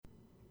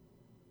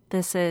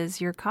This is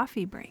your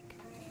coffee break.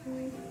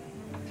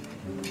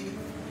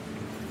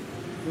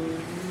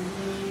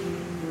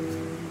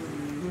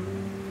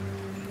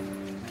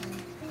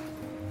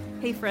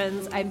 Hey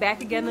friends, I'm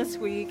back again this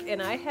week,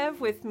 and I have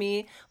with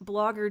me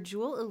blogger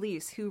Jewel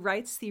Eliese, who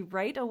writes the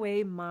Right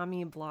Away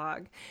Mommy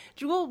blog.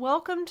 Jewel,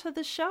 welcome to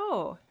the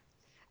show.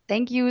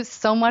 Thank you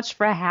so much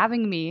for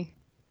having me.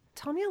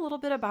 Tell me a little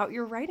bit about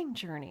your writing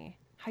journey,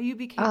 how you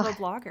became a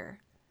blogger.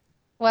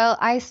 Well,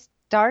 I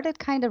started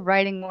kind of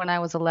writing when I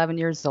was 11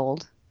 years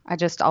old. I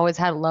just always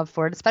had a love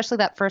for it, especially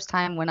that first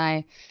time when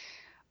I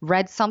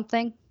read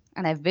something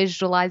and I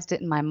visualized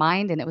it in my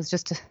mind, and it was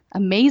just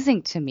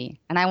amazing to me.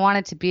 And I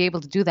wanted to be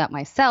able to do that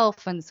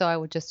myself, and so I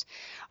would just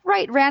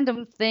write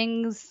random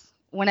things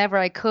whenever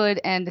I could.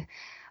 And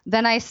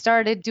then I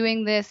started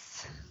doing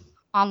this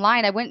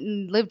online. I went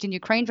and lived in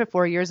Ukraine for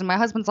 4 years, and my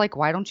husband's like,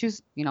 why don't you,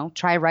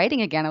 try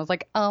writing again? I was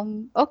like,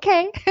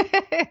 okay.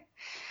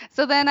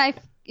 So then I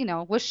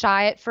was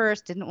shy at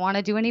first, didn't want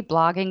to do any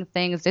blogging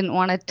things, didn't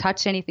want to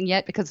touch anything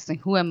yet because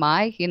who am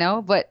I,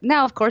 But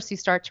now, of course, you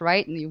start to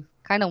write and you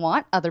kind of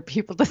want other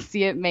people to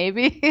see it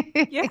maybe.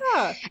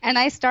 Yeah. And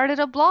I started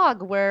a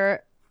blog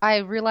where I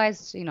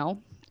realized,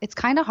 it's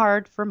kind of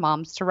hard for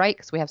moms to write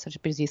because we have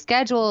such busy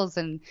schedules.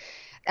 And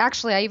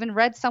actually, I even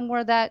read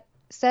somewhere that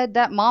said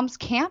that moms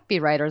can't be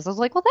writers. I was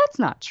like, well, that's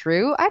not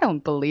true. I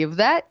don't believe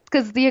that,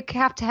 because you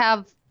have to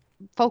have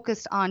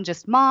focused on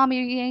just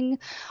mommying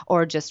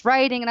or just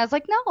writing. And I was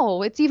like,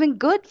 no, it's even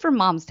good for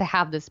moms to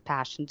have this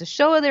passion, to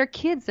show their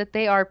kids that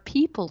they are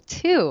people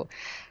too.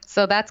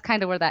 So that's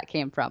kind of where that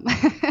came from.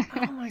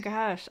 Oh my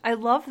gosh, I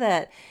love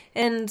that.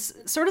 And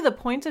sort of the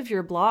point of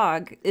your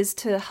blog is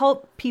to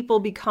help people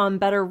become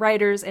better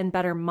writers and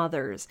better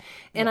mothers.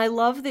 And I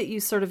love that you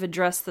sort of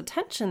address the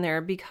tension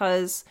there,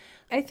 because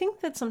I think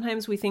that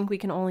sometimes we think we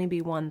can only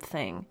be one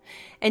thing.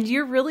 And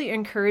you're really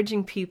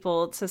encouraging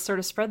people to sort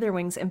of spread their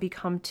wings and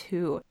become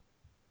two.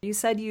 You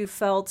said you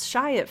felt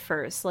shy at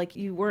first, like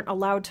you weren't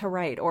allowed to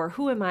write, or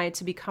who am I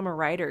to become a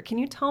writer? Can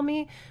you tell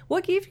me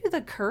what gave you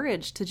the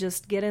courage to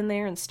just get in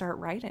there and start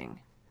writing?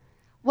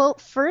 Well,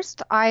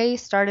 first I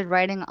started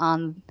writing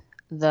on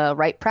the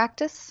Write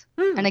Practice.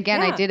 And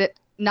again, I did it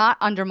not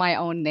under my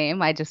own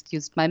name. I just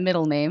used my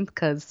middle name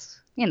because,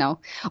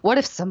 what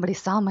if somebody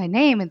saw my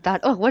name and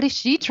thought, oh, what is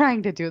she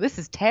trying to do? This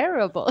is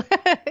terrible.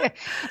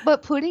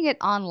 But putting it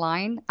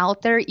online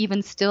out there,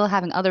 even still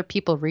having other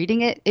people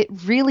reading it, it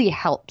really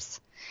helps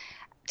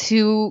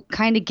to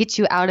kind of get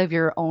you out of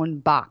your own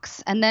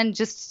box, and then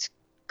just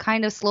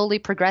kind of slowly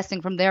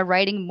progressing from there,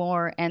 writing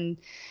more. And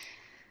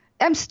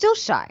I'm still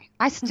shy.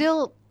 I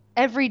still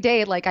every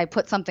day, like I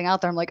put something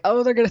out there, I'm like,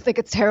 oh, they're going to think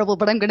it's terrible,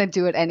 but I'm going to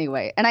do it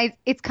anyway. And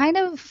it's kind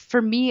of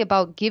for me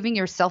about giving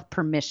yourself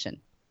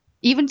permission.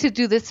 Even to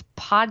do this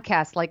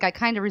podcast, like I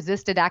kind of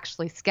resisted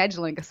actually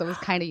scheduling because I was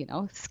kind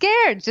of,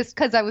 scared, just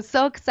because I was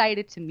so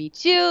excited to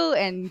meet you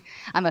and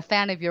I'm a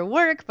fan of your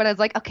work. But I was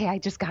like, okay, I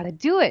just got to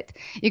do it.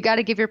 You got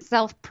to give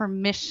yourself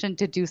permission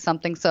to do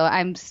something. So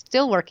I'm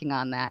still working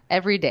on that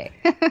every day.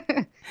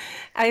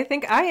 I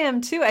think I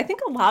am too. I think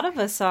a lot of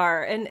us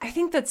are. And I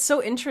think that's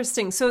so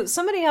interesting. So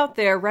somebody out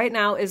there right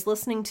now is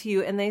listening to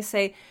you and they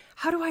say,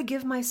 how do I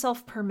give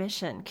myself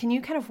permission? Can you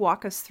kind of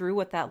walk us through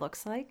what that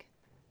looks like?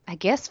 I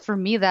guess for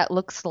me, that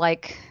looks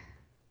like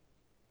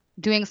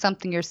doing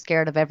something you're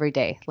scared of every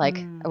day. Like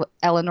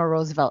Eleanor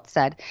Roosevelt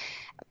said,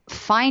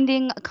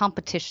 finding a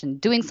competition,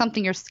 doing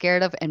something you're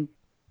scared of and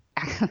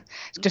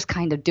just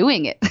kind of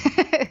doing it.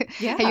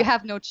 Yeah. You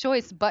have no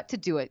choice but to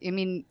do it. I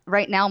mean,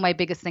 right now, my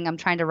biggest thing, I'm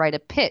trying to write a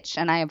pitch,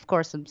 and I, of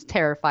course, am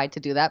terrified to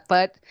do that,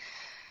 but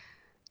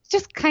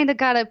just kind of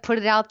got to put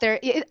it out there.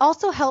 It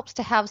also helps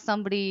to have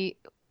somebody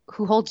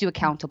who holds you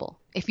accountable.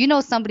 If you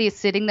know somebody is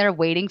sitting there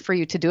waiting for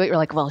you to do it, you're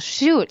like, well,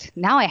 shoot,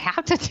 now I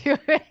have to do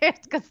it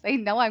because they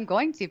know I'm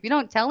going to. If you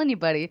don't tell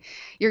anybody,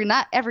 you're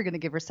not ever going to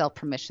give yourself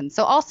permission.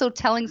 So also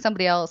telling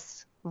somebody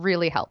else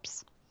really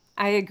helps.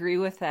 I agree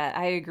with that.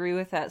 I agree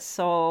with that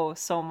so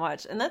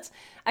much. And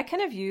I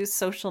kind of use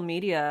social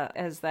media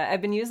as that.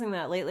 I've been using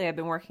that lately. I've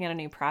been working on a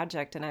new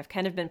project and I've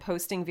kind of been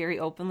posting very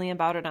openly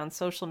about it on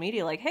social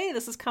media, like, hey,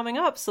 this is coming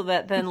up, so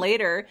that then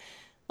later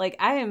like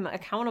I am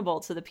accountable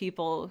to the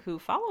people who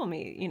follow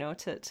me,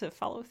 to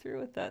follow through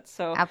with that.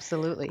 So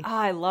absolutely.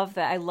 I love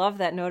that. I love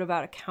that note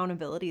about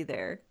accountability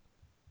there.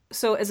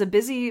 So as a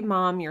busy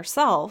mom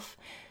yourself,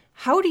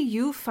 how do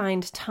you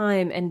find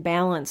time and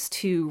balance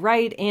to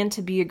write and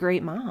to be a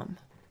great mom?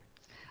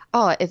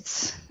 Oh,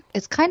 it's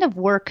kind of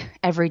work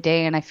every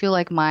day. And I feel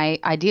like my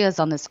ideas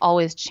on this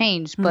always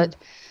change, but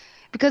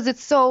because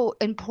it's so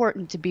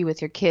important to be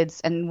with your kids.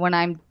 And when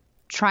I'm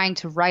trying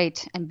to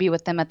write and be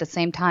with them at the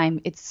same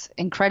time, it's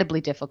incredibly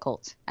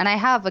difficult. And I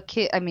have a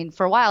kid. I mean,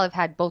 for a while I've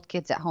had both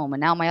kids at home, and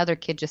now my other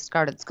kid just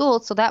started school,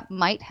 so that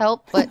might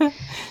help. But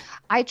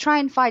I try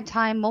and find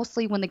time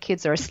mostly when the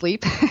kids are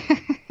asleep.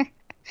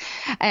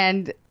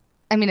 And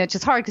I mean, it's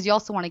just hard because you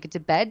also want to get to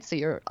bed so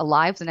you're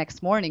alive the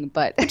next morning.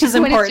 But which is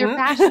when important. It's your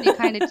passion, you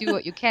kind of do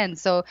what you can.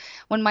 So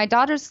when my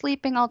daughter's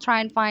sleeping, I'll try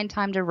and find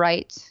time to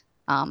write.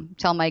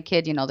 Tell my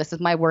kid, this is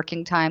my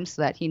working time,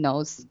 so that he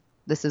knows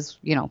this is,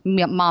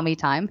 mommy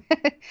time.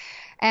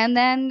 And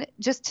then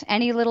just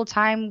any little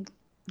time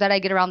that I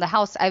get around the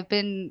house. I've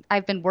been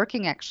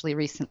working actually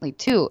recently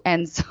too.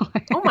 And so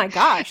oh my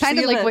gosh, kind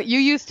of like what you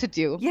used to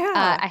do.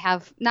 Yeah. I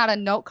have not a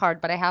note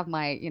card, but I have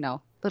my,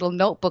 little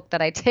notebook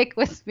that I take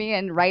with me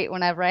and write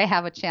whenever I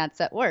have a chance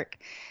at work.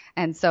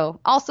 And so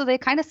also they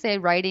kind of say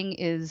writing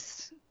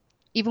is,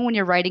 even when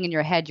you're writing in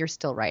your head, you're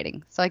still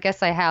writing. So I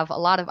guess I have a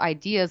lot of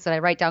ideas that I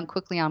write down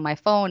quickly on my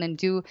phone and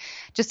do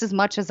just as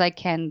much as I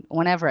can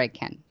whenever I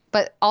can.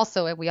 But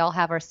also we all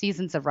have our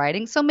seasons of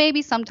writing. So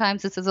maybe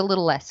sometimes this is a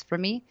little less for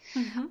me,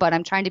 but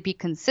I'm trying to be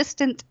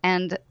consistent,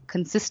 and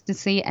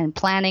consistency and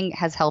planning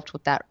has helped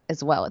with that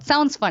as well. It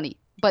sounds funny,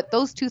 but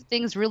those two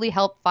things really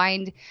help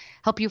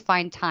you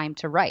find time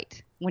to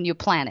write when you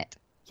plan it.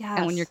 Yes.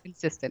 And when you're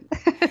consistent.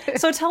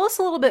 So tell us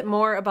a little bit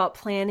more about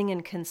planning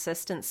and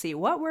consistency.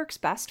 What works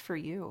best for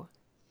you?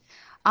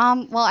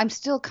 Well, I'm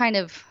still kind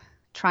of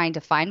trying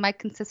to find my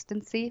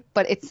consistency,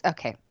 but it's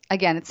okay.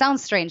 Again, it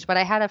sounds strange, but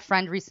I had a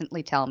friend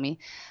recently tell me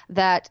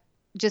that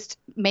just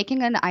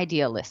making an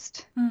idea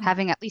list,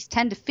 having at least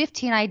 10 to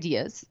 15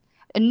 ideas,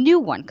 a new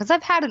one, because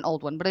I've had an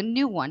old one, but a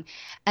new one,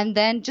 and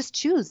then just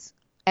choose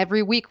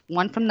every week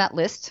one from that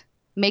list,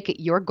 make it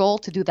your goal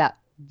to do that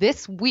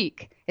this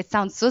week. It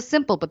sounds so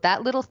simple, but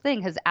that little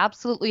thing has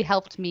absolutely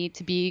helped me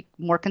to be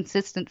more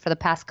consistent for the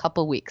past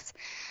couple weeks.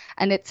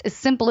 And it's as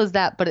simple as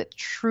that, but it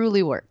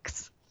truly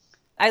works.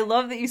 I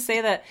love that you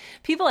say that.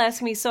 People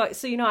ask me, so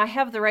I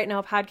have the Right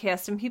Now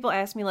podcast, and people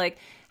ask me like,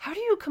 how do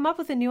you come up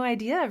with a new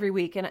idea every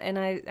week? And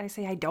I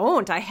say, I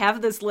don't. I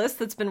have this list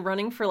that's been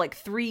running for like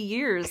 3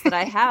 years that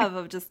I have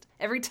of just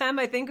every time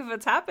I think of a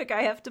topic,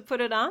 I have to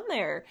put it on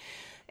there.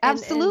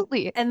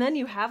 Absolutely. And then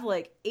you have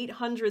like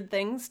 800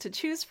 things to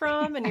choose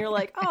from, and you're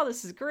like, oh,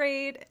 this is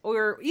great.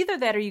 Or either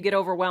that or you get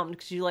overwhelmed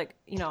because you like,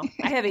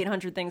 I have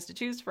 800 things to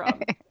choose from.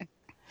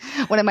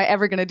 When am I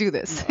ever going to do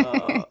this?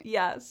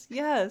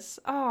 Yes.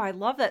 Oh, I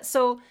love that.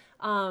 So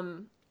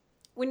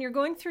when you're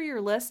going through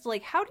your list,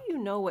 like, how do you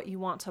know what you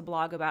want to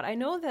blog about? I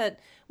know that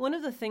one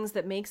of the things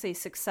that makes a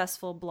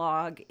successful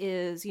blog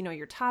is,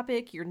 your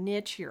topic, your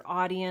niche, your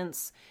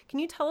audience. Can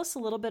you tell us a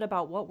little bit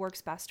about what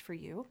works best for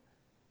you?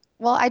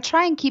 Well, I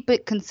try and keep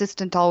it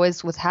consistent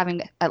always with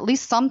having at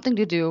least something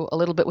to do a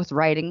little bit with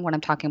writing when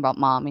I'm talking about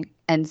mommy,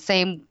 and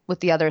same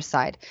with the other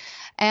side.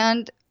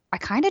 And I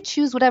kind of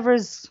choose whatever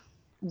is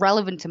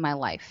relevant to my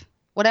life,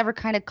 whatever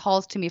kind of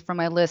calls to me from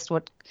my list,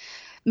 what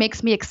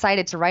makes me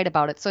excited to write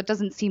about it, so it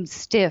doesn't seem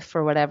stiff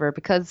or whatever,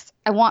 because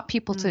I want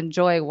people to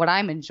enjoy what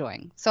I'm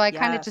enjoying. So I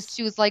kind of just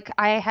choose, like,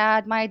 I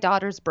had my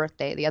daughter's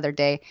birthday the other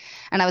day,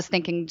 and I was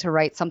thinking to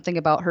write something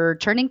about her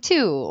turning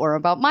 2 or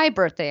about my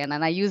birthday, and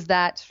then I use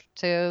that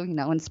to,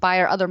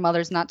 inspire other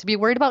mothers not to be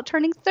worried about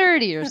turning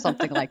 30 or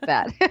something like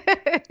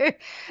that.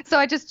 So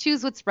I just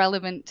choose what's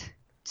relevant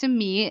to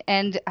me,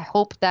 and I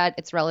hope that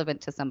it's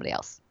relevant to somebody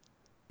else.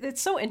 It's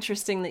so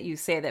interesting that you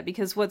say that,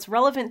 because what's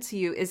relevant to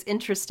you is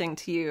interesting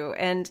to you.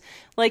 And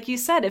like you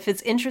said, if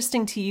it's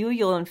interesting to you,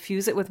 you'll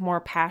infuse it with more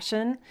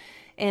passion,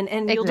 and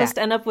Exactly. You'll just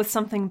end up with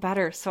something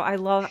better. So I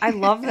love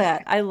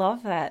that. I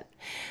love that.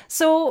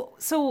 So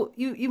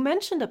you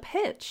mentioned a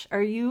pitch.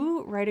 Are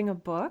you writing a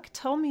book?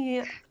 Tell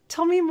me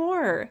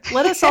more.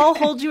 Let us all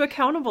hold you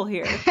accountable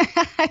here.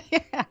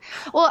 Yeah.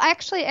 Well,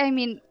 actually,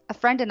 a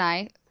friend and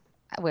I,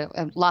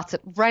 lots of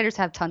writers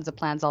have tons of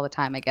plans all the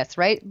time, I guess,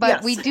 right?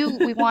 But yes.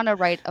 we want to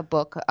write a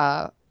book,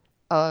 a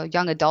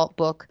young adult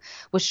book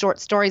with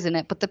short stories in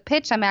it. But the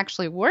pitch I'm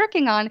actually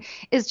working on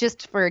is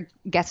just for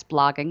guest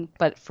blogging,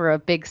 but for a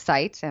big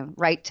site, and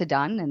write to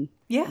done. And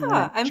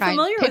I'm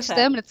familiar with pitch that.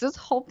 them. And it's this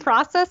whole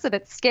process, and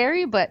it's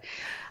scary, but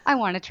I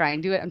want to try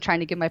and do it. I'm trying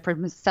to give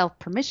myself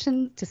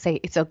permission to say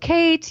it's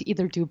okay to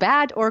either do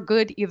bad or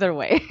good either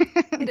way.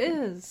 It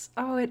is.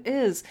 Oh, it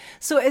is.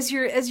 So as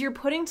you're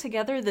putting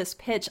together this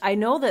pitch, I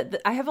know that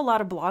I have a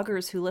lot of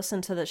bloggers who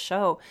listen to the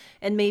show,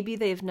 and maybe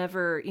they've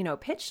never,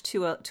 pitched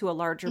to a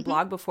larger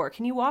blog before.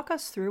 Can you walk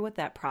us through what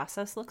that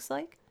process looks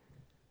like?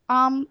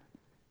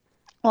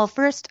 Well,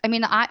 first,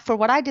 for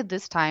what I did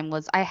this time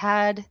was I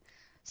had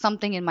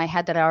something in my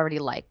head that I already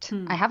liked.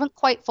 I haven't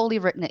quite fully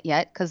written it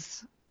yet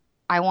because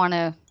I want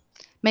to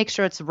make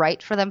sure it's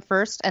right for them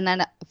first. And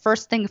then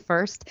first thing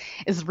first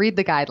is read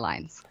the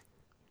guidelines.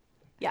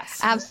 Yes.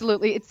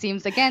 Absolutely. It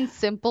seems, again,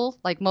 simple,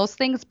 like most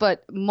things,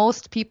 but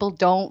most people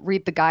don't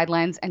read the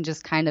guidelines and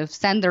just kind of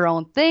send their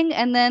own thing,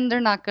 and then they're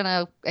not going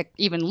to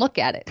even look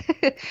at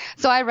it.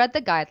 So I read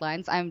the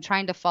guidelines. I'm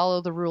trying to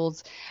follow the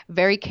rules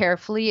very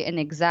carefully and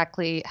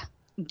exactly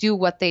do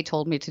what they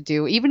told me to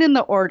do, even in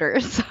the order.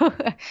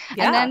 And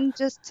then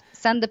just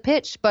send the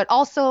pitch, but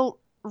also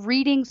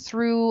reading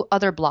through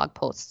other blog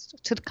posts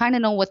to kind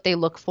of know what they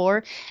look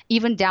for,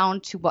 even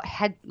down to what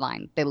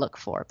headline they look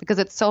for, because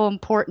it's so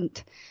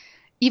important,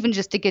 even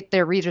just to get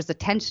their readers'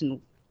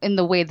 attention in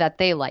the way that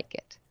they like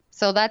it.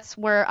 So that's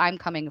where I'm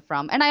coming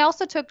from. And I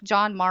also took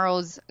John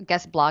Morrow's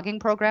guest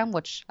blogging program,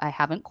 which I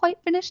haven't quite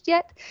finished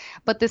yet,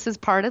 but this is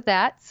part of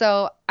that.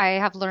 So I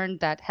have learned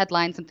that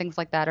headlines and things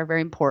like that are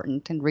very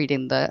important in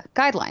reading the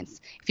guidelines.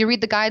 If you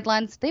read the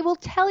guidelines, they will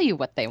tell you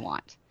what they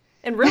want.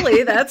 And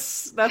really,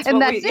 that's And what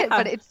that's we, it.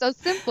 But it's so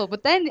simple.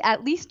 But then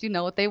at least you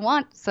know what they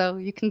want, so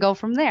you can go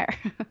from there.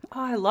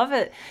 Oh, I love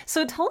it.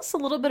 So tell us a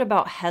little bit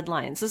about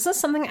headlines. This is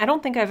something I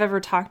don't think I've ever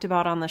talked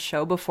about on the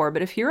show before,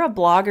 but if you're a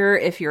blogger,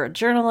 if you're a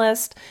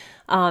journalist,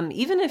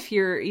 even if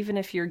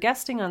you're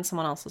guesting on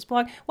someone else's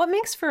blog, what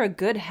makes for a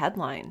good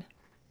headline?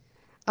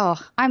 Oh,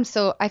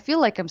 I feel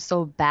like I'm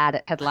so bad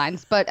at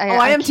headlines, but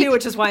I am too,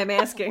 which is why I'm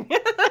asking.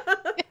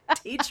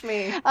 Teach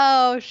me.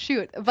 Oh,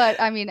 shoot. But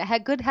I mean, a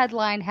good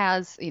headline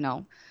has,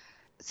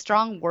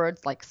 strong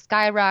words like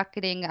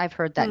skyrocketing. I've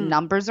heard that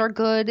numbers are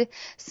good.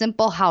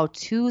 Simple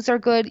how-tos are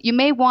good. You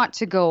may want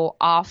to go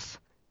off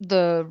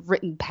the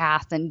written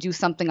path and do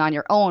something on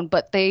your own,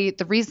 but the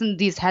reason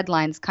these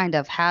headlines kind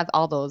of have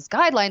all those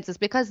guidelines is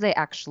because they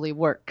actually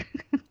work.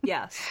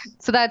 Yes.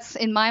 So that's,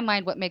 in my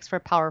mind, what makes for a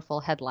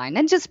powerful headline.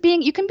 And just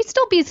you can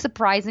still be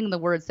surprising the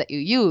words that you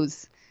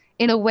use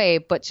in a way,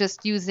 but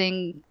just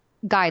using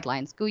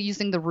guidelines,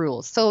 using the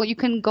rules. So you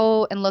can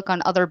go and look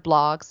on other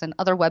blogs and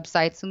other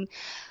websites and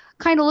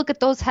kind of look at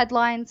those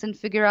headlines and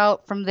figure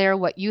out from there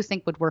what you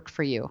think would work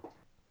for you.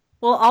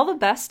 Well, all the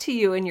best to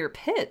you in your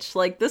pitch.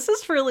 Like this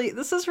is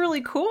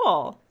really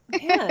cool.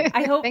 Man,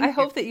 I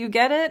hope that you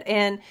get it,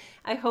 and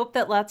I hope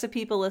that lots of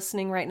people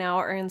listening right now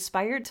are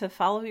inspired to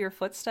follow your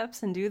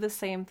footsteps and do the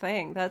same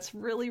thing. That's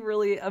really,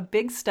 really a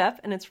big step,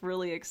 and it's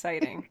really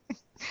exciting.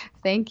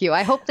 Thank you.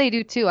 I hope they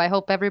do too. I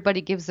hope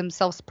everybody gives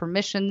themselves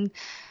permission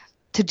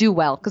to do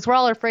well, because we're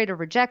all afraid of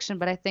rejection,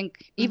 but I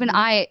think even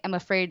I am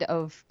afraid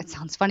of, it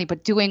sounds funny,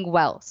 but doing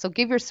well. So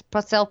give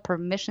yourself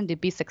permission to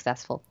be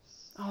successful.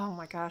 Oh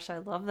my gosh, I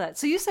love that.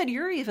 So you said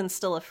you're even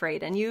still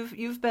afraid, and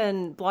you've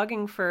been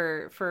blogging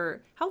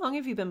for how long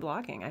have you been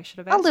blogging? I should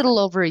have asked. A little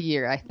over a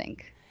year, I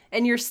think.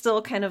 And you're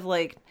still kind of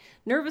like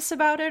nervous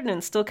about it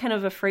and still kind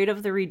of afraid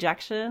of the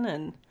rejection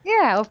and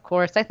Yeah, of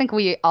course. I think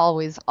we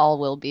always all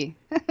will be.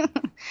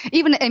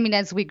 Even, I mean,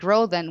 as we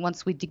grow, then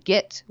once we we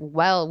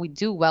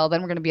do well,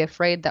 then we're going to be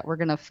afraid that we're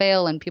going to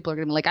fail and people are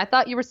going to be like, I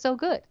thought you were so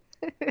good.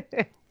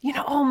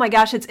 Oh my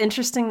gosh, it's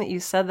interesting that you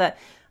said that.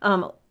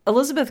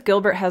 Elizabeth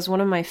Gilbert has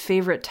one of my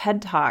favorite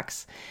TED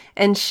Talks.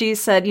 And she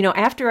said,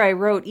 after I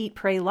wrote Eat,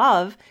 Pray,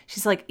 Love,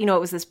 she's like, it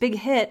was this big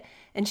hit.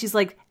 And she's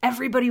like,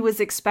 everybody was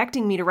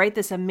expecting me to write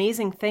this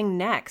amazing thing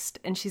next.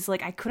 And she's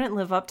like, I couldn't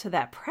live up to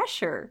that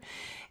pressure.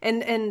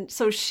 And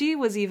so she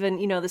was even,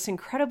 this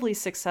incredibly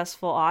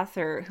successful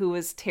author who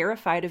was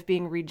terrified of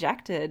being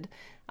rejected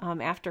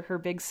after her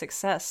big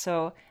success.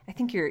 So I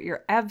think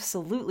you're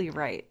absolutely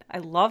right. I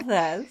love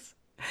this.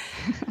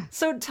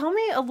 So tell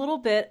me a little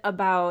bit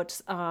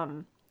about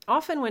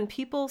often when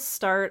people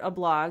start a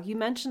blog, you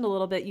mentioned a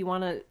little bit you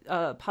want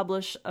to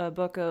publish a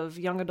book of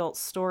young adult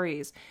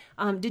stories.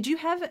 Did you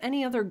have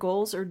any other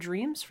goals or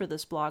dreams for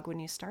this blog when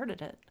you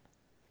started it?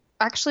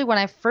 Actually, when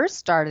I first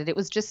started, it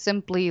was just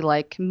simply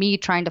like me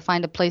trying to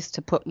find a place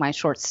to put my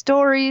short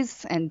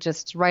stories and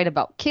just write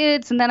about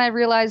kids. And then I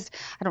realized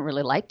I don't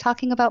really like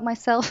talking about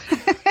myself.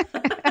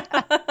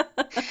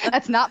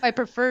 That's not my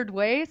preferred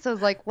way. So I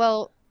was like,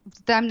 well,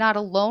 I'm not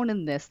alone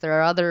in this. There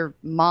are other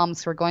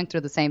moms who are going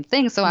through the same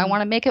thing. So I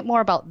want to make it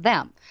more about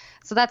them.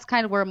 So that's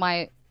kind of where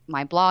my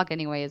blog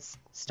anyways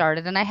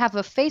started. And I have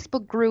a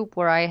Facebook group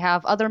where I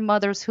have other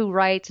mothers who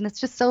write. And it's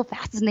just so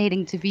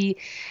fascinating to be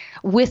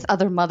with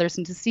other mothers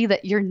and to see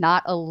that you're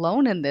not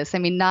alone in this. I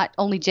mean, not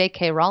only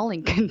J.K.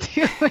 Rowling can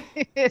do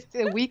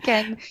it. We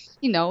can,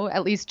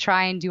 at least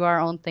try and do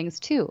our own things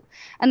too.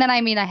 And then,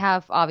 I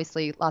have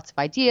obviously lots of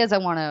ideas. I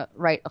want to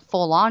write a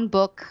full-on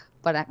book.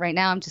 But right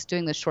now I'm just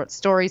doing the short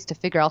stories to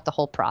figure out the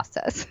whole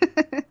process.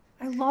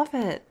 I love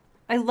it.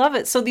 I love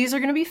it. So these are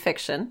going to be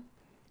fiction.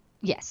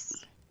 Yes.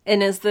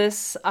 And is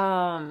this,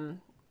 I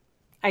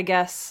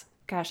guess,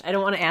 gosh, I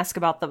don't want to ask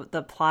about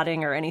the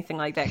plotting or anything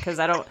like that because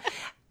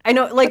I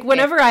know, like,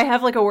 whenever I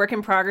have, like, a work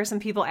in progress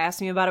and people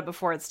ask me about it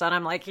before it's done,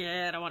 I'm like,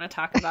 yeah, I don't want to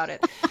talk about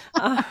it.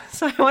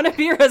 So I want to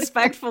be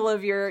respectful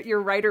of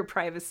your writer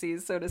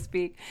privacies, so to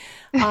speak.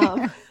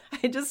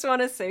 I just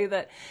want to say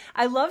that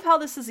I love how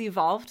this has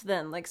evolved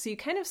then. Like, so you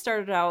kind of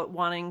started out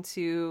wanting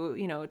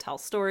to, tell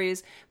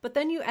stories, but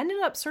then you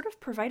ended up sort of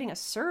providing a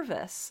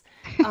service.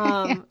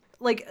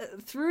 Like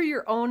through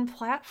your own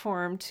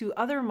platform to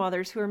other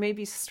mothers who are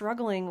maybe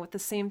struggling with the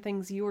same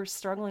things you were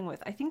struggling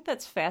with. I think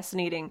that's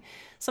fascinating.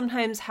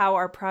 Sometimes how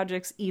our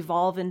projects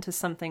evolve into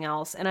something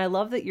else. And I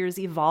love that yours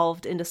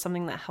evolved into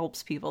something that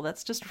helps people.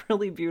 That's just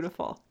really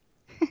beautiful.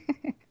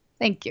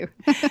 Thank you.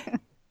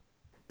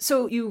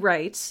 So you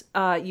write,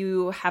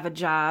 you have a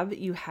job,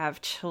 you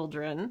have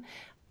children.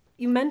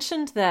 You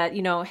mentioned that,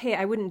 hey,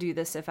 I wouldn't do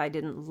this if I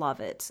didn't love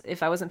it.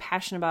 If I wasn't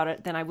passionate about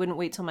it, then I wouldn't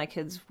wait till my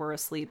kids were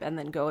asleep and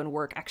then go and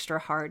work extra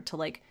hard to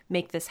like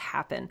make this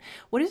happen.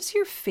 What is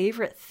your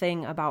favorite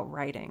thing about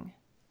writing?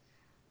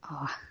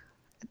 Oh,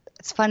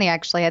 it's funny,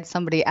 actually. I had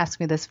somebody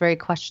ask me this very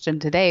question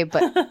today,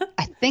 but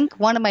I think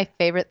one of my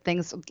favorite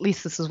things, at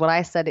least this is what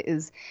I said,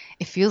 is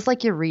it feels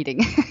like you're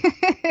reading.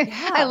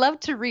 Yeah. I love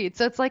to read.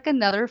 So it's like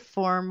another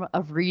form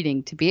of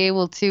reading to be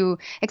able to,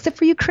 except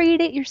for you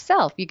create it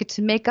yourself. You get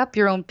to make up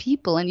your own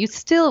people and you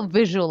still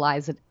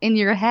visualize it in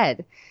your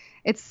head.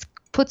 It's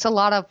puts a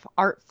lot of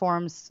art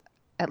forms,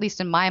 at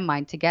least in my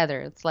mind,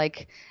 together. It's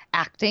like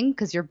acting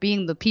because you're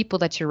being the people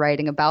that you're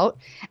writing about,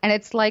 and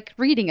it's like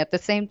reading at the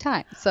same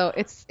time. So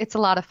it's a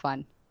lot of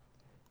fun.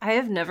 I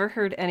have never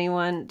heard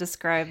anyone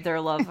describe their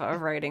love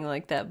of writing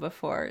like that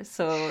before.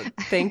 So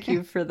thank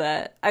you for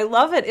that. I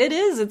love it. It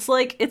is. It's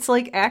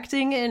like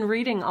acting and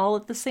reading all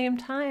at the same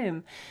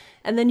time.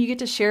 And then you get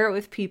to share it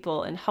with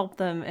people and help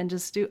them and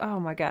just do, oh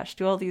my gosh,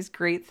 do all these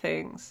great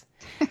things.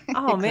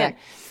 Oh Exactly. man.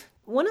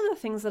 One of the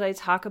things that I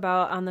talk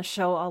about on the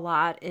show a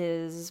lot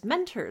is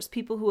mentors,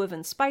 people who have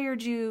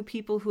inspired you,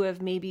 people who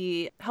have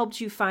maybe helped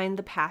you find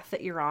the path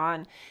that you're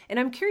on. And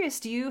I'm curious,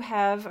 do you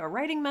have a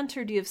writing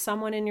mentor? Do you have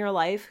someone in your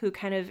life who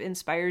kind of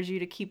inspires you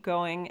to keep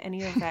going?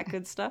 Any of that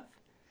good stuff?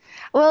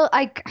 Well,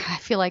 I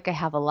feel like I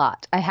have a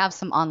lot. I have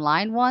some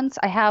online ones.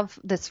 I have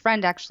this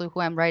friend actually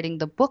who I'm writing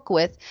the book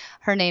with.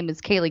 Her name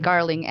is Kaylee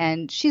Garling,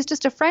 and she's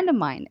just a friend of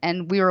mine.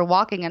 And we were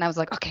walking, and I was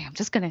like, okay, I'm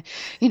just going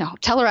to,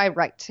 tell her I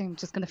write. I'm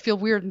just going to feel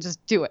weird and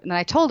just do it. And then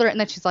I told her, and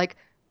then she's like,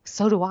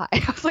 so do I.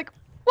 I was like,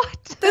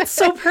 what? That's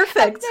so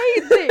perfect.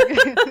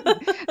 Amazing.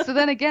 So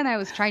then again, I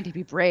was trying to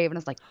be brave, and I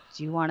was like,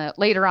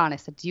 later on, I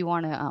said, do you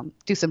want to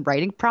do some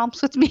writing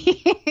prompts with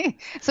me?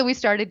 So we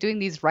started doing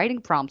these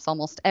writing prompts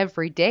almost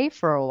every day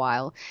for a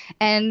while,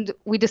 and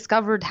we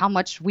discovered how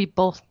much we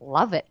both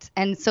love it.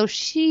 And so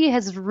she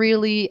has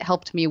really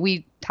helped me.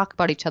 We talk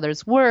about each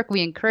other's work.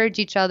 We encourage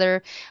each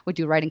other. We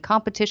do writing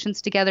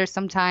competitions together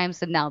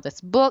sometimes, and now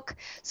this book.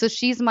 So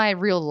she's my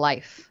real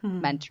life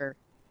mentor.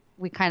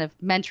 We kind of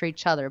mentor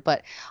each other.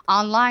 But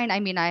online, I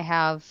mean, I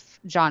have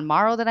John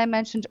Morrow that I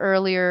mentioned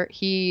earlier.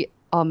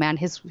 Oh man,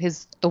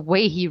 the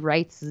way he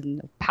writes and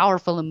the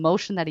powerful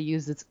emotion that he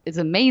uses is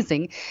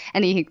amazing.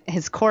 And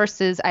his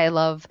courses, I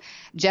love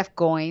Jeff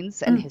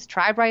Goins and his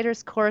Tribe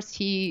Writers course.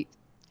 He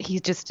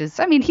just is,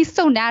 I mean, he's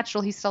so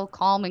natural. He's so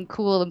calm and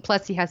cool. And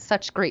plus he has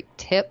such great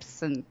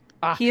tips, and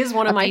he is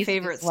one of my amazing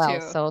favorites as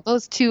well. too. So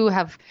those two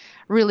have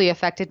really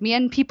affected me,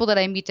 and people that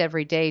I meet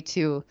every day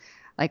too.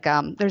 Like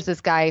there's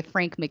this guy,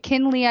 Frank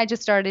McKinley. I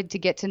just started to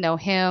get to know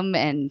him,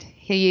 and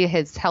he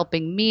is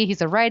helping me.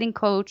 He's a writing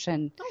coach,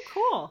 and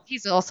cool.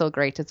 He's also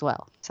great as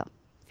well. So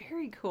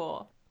very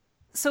cool.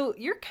 So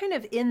you're kind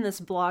of in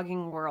this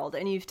blogging world,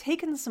 and you've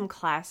taken some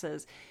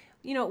classes.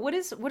 What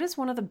is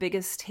one of the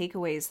biggest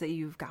takeaways that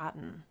you've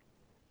gotten?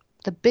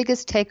 The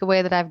biggest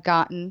takeaway that I've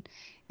gotten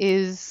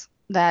is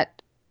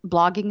that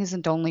blogging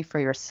isn't only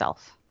for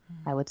yourself.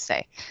 I would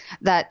say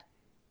that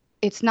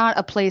it's not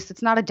a place,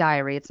 it's not a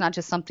diary. It's not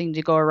just something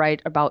to go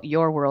write about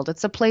your world.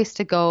 It's a place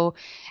to go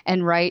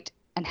and write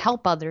and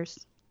help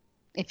others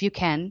if you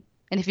can.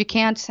 And if you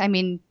can't, I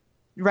mean,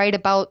 write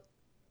about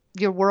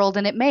your world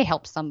and it may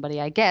help somebody,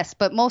 I guess.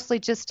 But mostly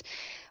just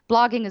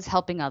blogging is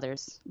helping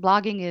others.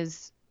 Blogging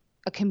is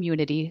a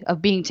community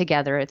of being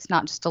together. It's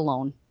not just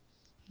alone.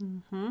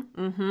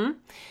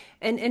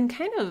 And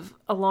kind of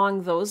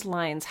along those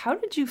lines, how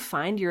did you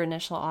find your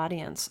initial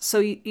audience? So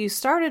you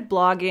started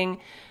blogging.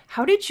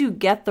 How did you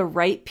get the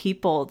right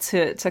people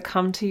to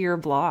come to your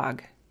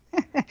blog?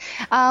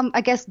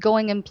 I guess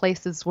going in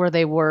places where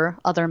they were,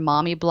 other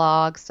mommy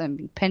blogs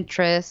and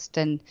Pinterest,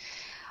 and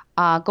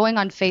going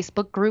on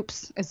Facebook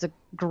groups is a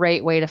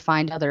great way to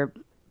find other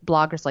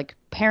bloggers, like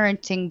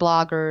parenting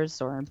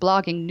bloggers or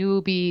blogging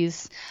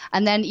newbies.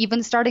 And then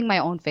even starting my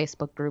own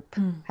Facebook group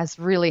has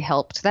really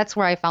helped. That's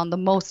where I found the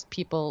most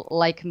people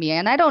like me.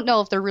 And I don't know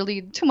if they're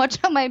really too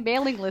much on my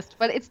mailing list,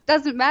 but it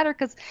doesn't matter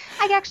because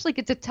I actually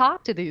get to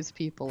talk to these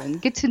people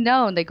and get to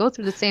know, and they go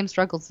through the same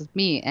struggles as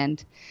me.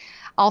 And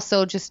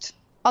also just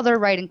other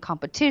writing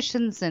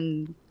competitions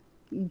and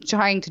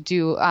trying to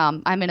do,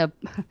 I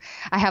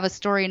have a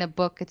story in a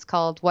book. It's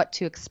called What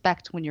to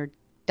Expect When You're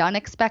Done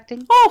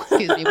Expecting. Oh,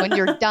 excuse me, When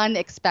You're Done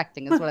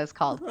Expecting is what it's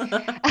called.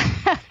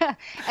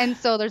 And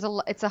so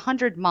it's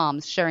 100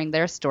 moms sharing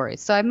their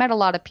stories. So I met a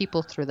lot of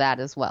people through that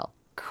as well.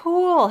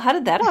 Cool. How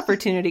did that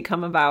opportunity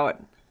come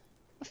about?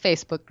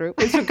 Facebook group.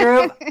 Facebook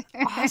group.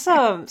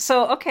 Awesome.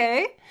 So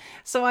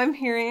I'm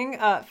hearing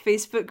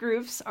Facebook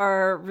groups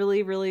are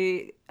really,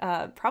 really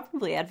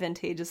probably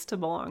advantageous to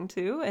belong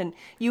to. And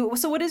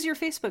so what is your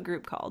Facebook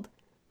group called?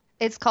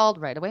 It's called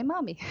Right Away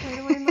Mommy. Right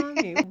Away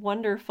Mommy.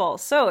 Wonderful.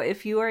 So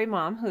if you are a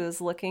mom who is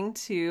looking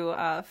to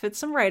fit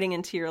some writing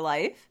into your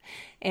life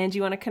and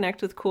you want to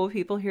connect with cool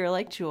people here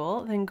like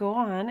Jewel, then go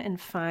on and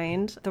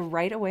find the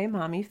Right Away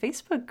Mommy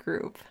Facebook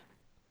group.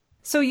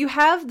 So you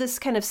have this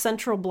kind of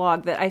central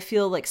blog that I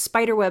feel like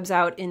spiderwebs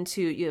out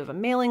into. You have a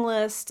mailing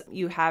list,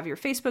 you have your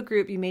Facebook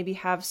group, you maybe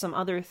have some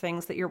other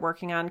things that you're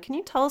working on. Can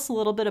you tell us a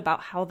little bit about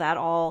how that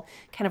all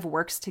kind of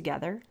works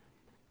together?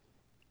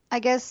 I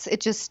guess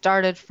it just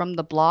started from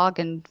the blog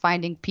and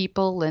finding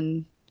people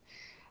and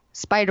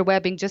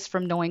spiderwebbing just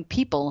from knowing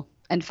people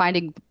and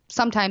finding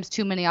sometimes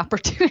too many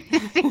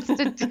opportunities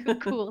to do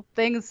cool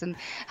things and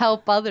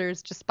help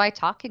others just by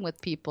talking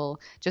with people,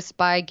 just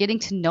by getting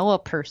to know a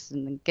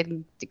person and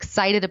getting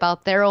excited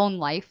about their own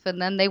life.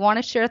 And then they want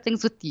to share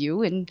things with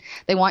you and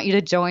they want you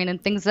to join in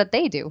things that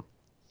they do.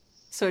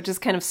 So it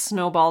just kind of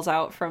snowballs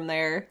out from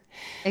there.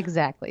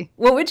 Exactly.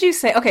 What would you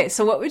say? Okay,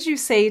 so what would you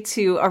say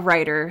to a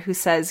writer who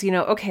says,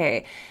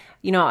 okay,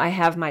 I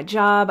have my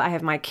job, I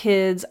have my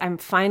kids, I'm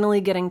finally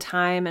getting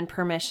time and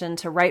permission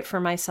to write for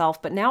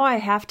myself, but now I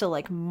have to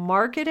like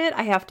market it,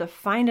 I have to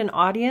find an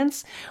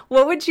audience.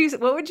 What would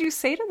you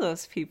say to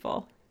those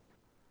people?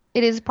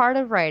 It is part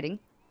of writing.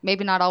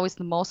 Maybe not always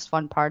the most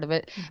fun part of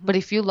it, but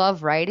if you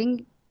love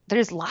writing,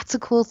 there's lots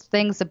of cool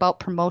things about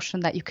promotion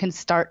that you can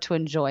start to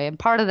enjoy. And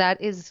part of that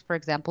is, for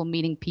example,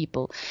 meeting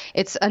people.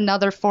 It's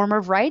another form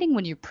of writing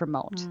when you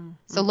promote.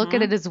 So look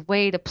at it as a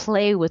way to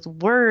play with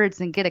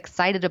words and get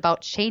excited about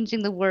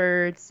changing the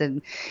words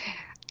and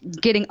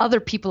getting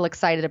other people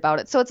excited about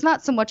it. So it's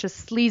not so much a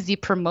sleazy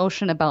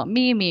promotion about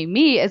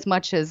me, as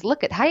much as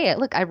look,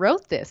 I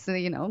wrote this, and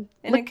and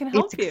look, it can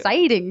help it's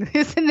exciting.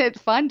 Isn't it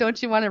fun?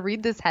 Don't you want to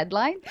read this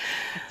headline?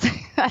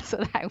 That's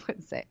what I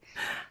would say.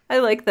 I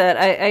like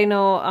that. I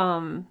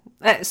know,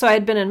 so I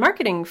had been in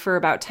marketing for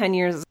about 10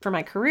 years for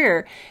my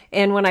career.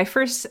 And when I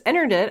first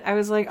entered it, I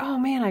was like, oh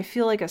man, I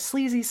feel like a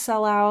sleazy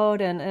sellout.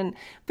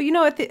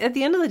 But at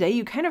the end of the day,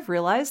 you kind of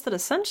realize that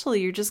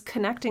essentially you're just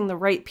connecting the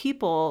right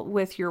people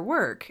with your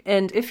work.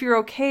 And if you're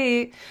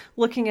okay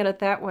looking at it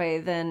that way,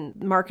 then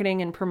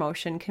marketing and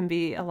promotion can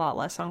be a lot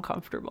less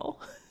uncomfortable.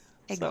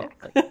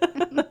 Exactly.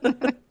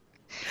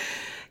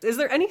 Is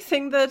there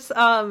anything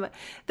that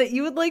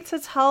you would like to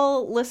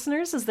tell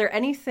listeners? Is there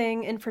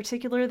anything in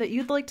particular that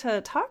you'd like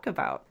to talk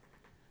about?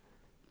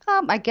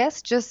 I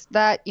guess just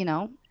that,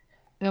 no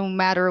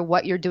matter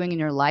what you're doing in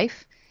your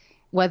life,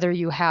 whether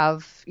you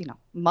have,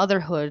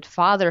 motherhood,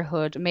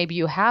 fatherhood, maybe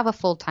you have a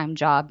full-time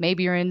job,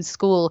 maybe you're in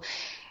school,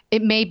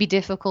 it may be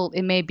difficult,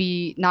 it may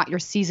be not your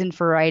season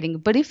for writing,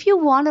 but if you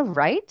want to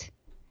write,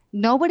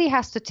 nobody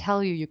has to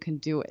tell you can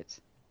do it.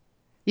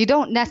 You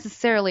don't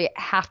necessarily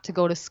have to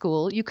go to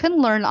school. You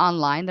can learn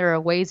online. There are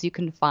ways you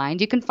can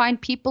find. You can find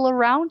people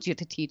around you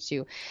to teach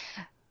you.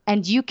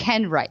 And you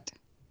can write.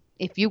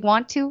 If you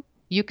want to,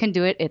 you can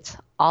do it. It's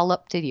all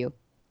up to you.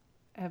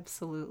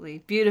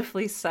 Absolutely.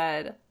 Beautifully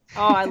said.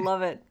 Oh, I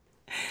love it.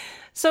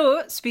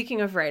 So speaking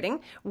of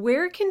writing,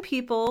 where can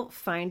people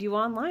find you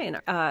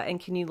online? And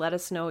can you let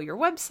us know your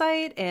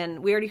website? And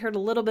we already heard a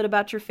little bit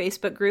about your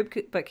Facebook group,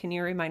 but can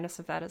you remind us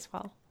of that as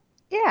well?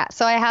 Yeah.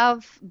 So I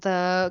have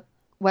the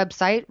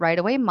website, Right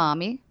Away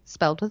Mommy,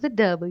 spelled with a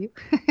W.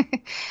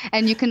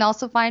 And you can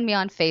also find me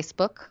on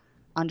Facebook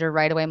under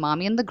Right Away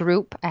Mommy in the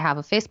group. I have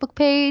a Facebook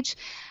page.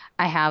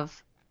 I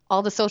have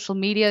all the social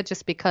media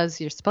just because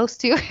you're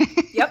supposed to.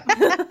 Yep.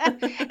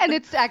 And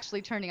it's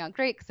actually turning out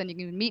great because then you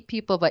can meet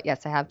people. But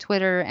yes, I have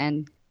Twitter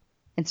and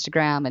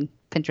Instagram and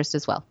Pinterest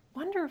as well.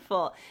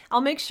 Wonderful. I'll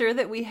make sure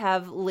that we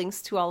have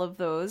links to all of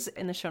those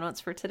in the show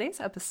notes for today's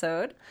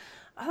episode.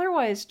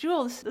 Otherwise,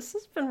 Jewel, this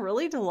has been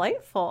really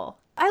delightful.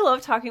 I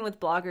love talking with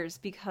bloggers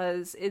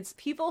because it's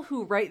people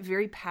who write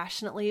very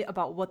passionately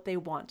about what they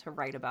want to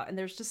write about. And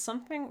there's just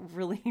something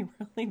really,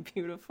 really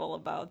beautiful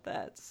about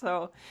that.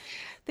 So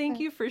thank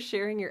you for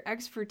sharing your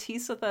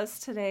expertise with us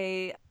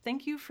today.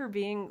 Thank you for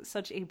being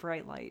such a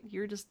bright light.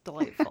 You're just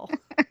delightful.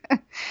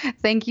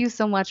 Thank you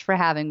so much for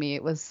having me.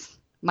 It was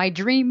my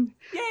dream.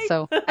 Yay!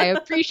 So I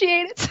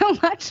appreciate it so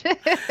much.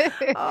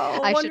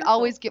 Oh, I should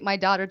always get my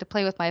daughter to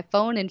play with my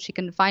phone and she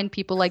can find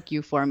people like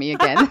you for me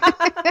again.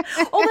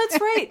 Oh, that's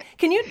right.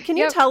 Can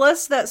you tell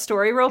us that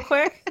story real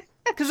quick?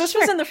 Because this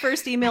was in the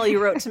first email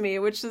you wrote to me, it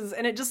was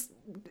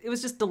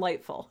just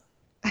delightful.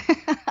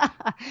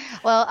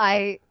 Well,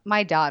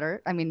 my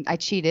daughter, I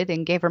cheated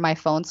and gave her my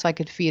phone so I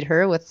could feed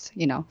her with,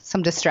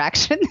 some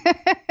distraction.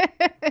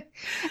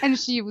 And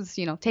she was,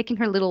 taking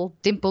her little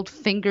dimpled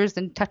fingers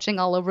and touching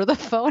all over the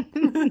phone.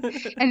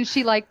 And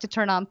she liked to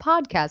turn on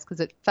podcasts because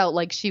it felt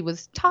like she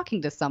was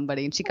talking to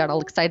somebody, and she got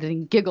all excited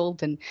and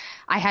giggled. And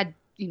I had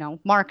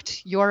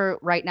marked your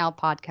Right Now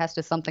podcast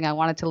as something I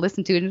wanted to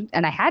listen to,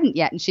 and I hadn't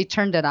yet. And she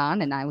turned it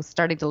on, and I was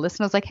starting to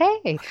listen. I was like,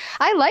 hey,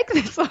 I like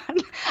this one.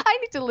 I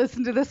need to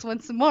listen to this one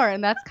some more.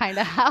 And that's kind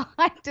of how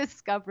I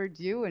discovered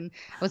you, and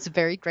I was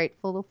very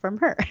grateful from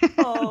her.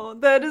 Oh,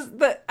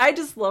 I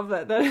just love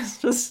that.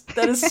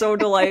 That is so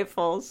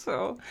delightful.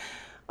 So,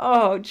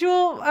 oh,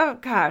 Jewel, oh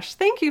gosh,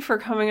 thank you for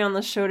coming on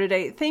the show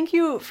today. Thank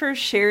you for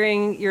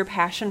sharing your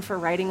passion for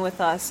writing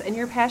with us and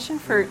your passion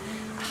for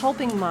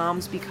helping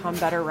moms become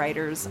better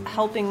writers,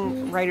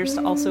 helping writers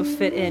to also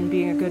fit in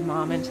being a good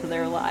mom into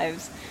their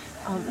lives.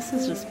 This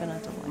has just been a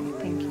delight.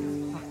 Thank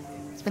you.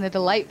 It's been a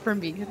delight for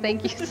me.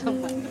 Thank you so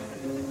much.